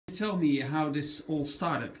tell me how this all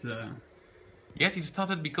started? Yes, it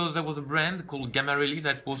started because there was a brand called Gammarelli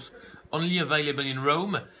that was only available in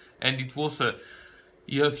Rome, and it was a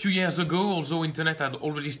few years ago, although internet had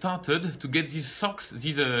already started, to get these socks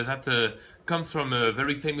that come from a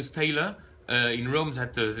very famous tailor in Rome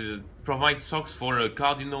that provide socks for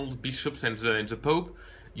cardinals, bishops, and the Pope.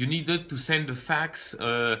 You needed to send a fax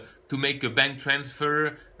to make a bank transfer.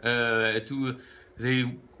 They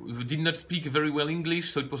did not speak very well English,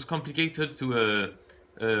 so it was complicated to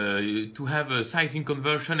have a sizing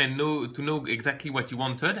conversion and to know exactly what you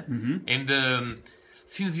wanted. Mm-hmm. And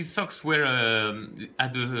since these socks were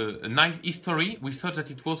had a nice history, we thought that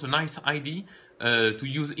it was a nice idea to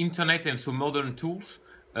use internet and so modern tools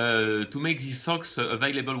to make these socks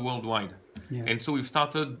available worldwide. Yeah. And so we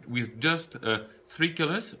started with just 3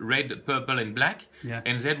 colors, red, purple and black. Yeah.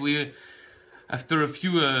 And then after a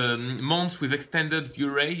few months, we've extended the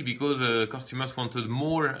array because customers wanted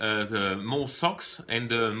more socks and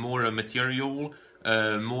more material,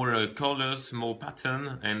 more colors, more pattern,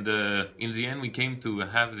 and in the end we came to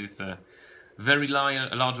have this very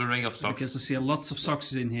large array of socks. Because I see lots of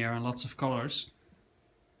socks in here and lots of colors.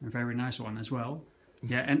 A very nice one as well.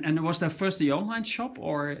 Yeah, and was that first the online shop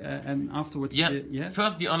or and afterwards? Yeah,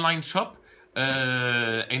 first the online shop,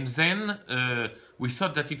 and then we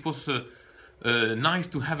thought that it was nice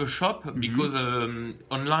to have a shop, mm-hmm. because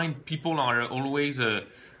online people are always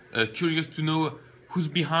curious to know who's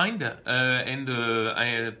behind, and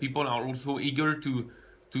people are also eager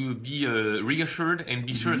to be reassured and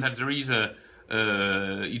be mm-hmm. sure that there is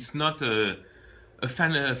it's not a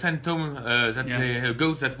phantom a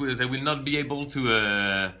ghost that they will not be able to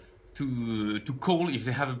call if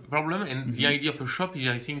they have a problem. And mm-hmm. the idea of a shop is,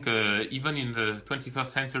 I think, even in the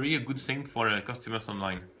 21st century, a good thing for customers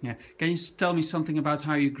online. Yeah. Can you tell me something about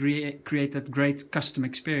how you create that great custom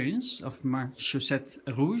experience of Mes Chaussettes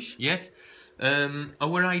Rouges? Yes.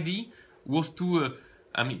 Our idea was to,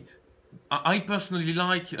 I personally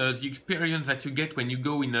like the experience that you get when you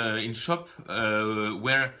go in shop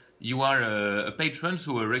where you are a patron,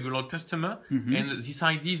 so a regular customer, mm-hmm. and this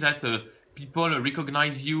idea that people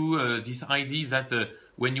recognize you, this idea that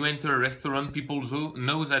when you enter a restaurant, people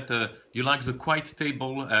know that you like the quiet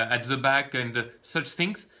table at the back and such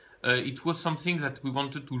things. It was something that we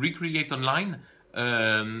wanted to recreate online,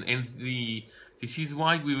 and this is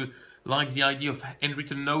why we like the idea of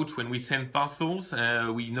handwritten notes when we send parcels.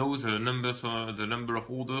 We know the number of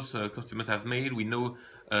orders customers have made. We know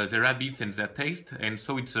their habits and their taste, and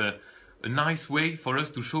so it's a nice way for us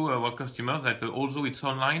to show our customers that although it's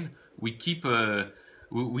online, we keep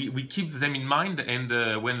we keep them in mind, and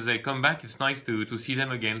when they come back, it's nice to see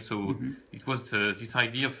them again. So mm-hmm. it was this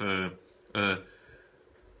idea of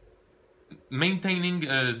maintaining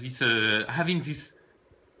having this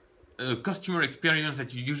customer experience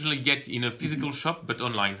that you usually get in a physical mm-hmm. shop, but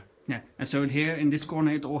online. Yeah, and so here in this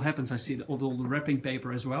corner it all happens. I see all the wrapping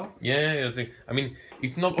paper as well. Yeah, I mean,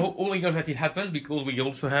 it's not all here that it happens, because we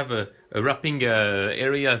also have a wrapping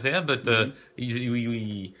area there, but mm-hmm.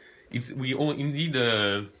 we all indeed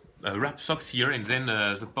wrap socks here, and then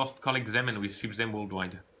the post collects them and we ship them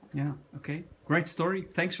worldwide. Yeah, okay. Great story.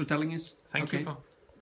 Thanks for telling us. Thank you.